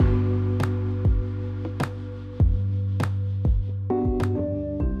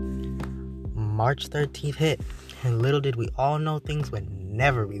March 13th hit, and little did we all know things would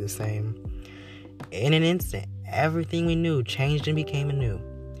never be the same. In an instant, everything we knew changed and became anew.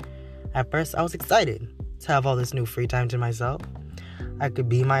 At first, I was excited to have all this new free time to myself. I could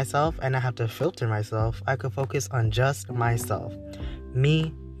be myself and not have to filter myself. I could focus on just myself.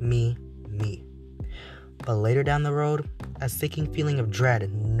 Me. But later down the road, a sinking feeling of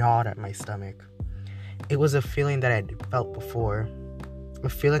dread gnawed at my stomach. It was a feeling that I'd felt before. A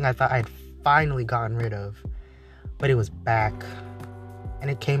feeling I thought I'd finally gotten rid of. But it was back.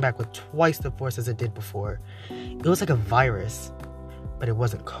 And it came back with twice the force as it did before. It was like a virus, but it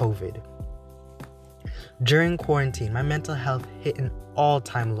wasn't COVID. During quarantine, my mental health hit an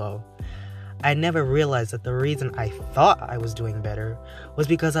all-time low. I never realized that the reason I thought I was doing better was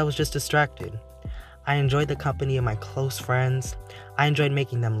because I was just distracted. I enjoyed the company of my close friends. I enjoyed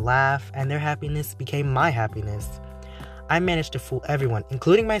making them laugh, and their happiness became my happiness. I managed to fool everyone,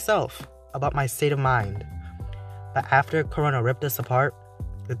 including myself, about my state of mind. But after Corona ripped us apart,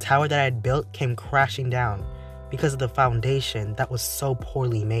 the tower that I had built came crashing down because of the foundation that was so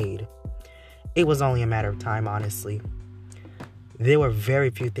poorly made. It was only a matter of time, honestly. There were very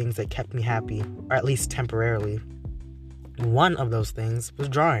few things that kept me happy, or at least temporarily. One of those things was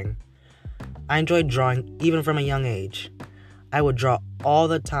drawing. I enjoyed drawing even from a young age. I would draw all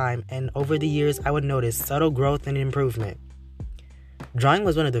the time, and over the years, I would notice subtle growth and improvement. Drawing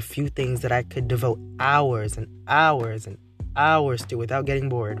was one of the few things that I could devote hours and hours and hours to without getting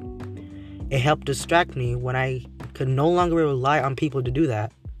bored. It helped distract me when I could no longer rely on people to do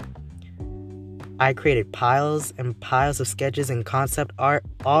that. I created piles and piles of sketches and concept art,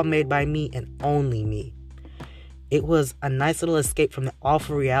 all made by me and only me. It was a nice little escape from the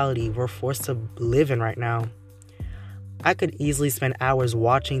awful reality we're forced to live in right now. I could easily spend hours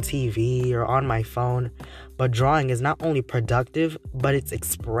watching TV or on my phone, but drawing is not only productive, but it's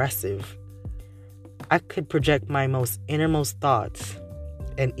expressive. I could project my most innermost thoughts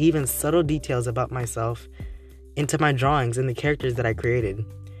and even subtle details about myself into my drawings and the characters that I created.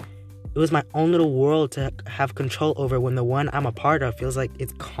 It was my own little world to have control over when the one I'm a part of feels like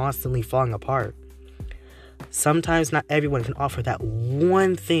it's constantly falling apart. Sometimes not everyone can offer that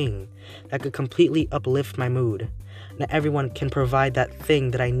one thing that could completely uplift my mood. Not everyone can provide that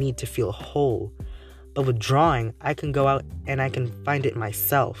thing that I need to feel whole. But with drawing, I can go out and I can find it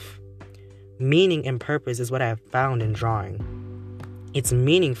myself. Meaning and purpose is what I have found in drawing. It's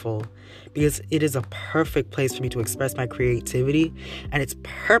meaningful because it is a perfect place for me to express my creativity, and it's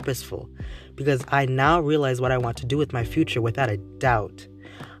purposeful because I now realize what I want to do with my future without a doubt.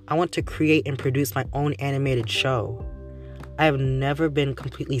 I want to create and produce my own animated show. I have never been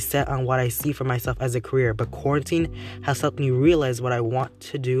completely set on what I see for myself as a career, but quarantine has helped me realize what I want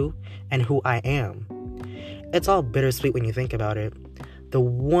to do and who I am. It's all bittersweet when you think about it. The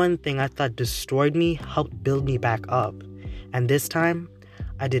one thing I thought destroyed me helped build me back up. And this time,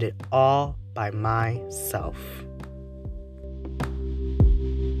 I did it all by myself.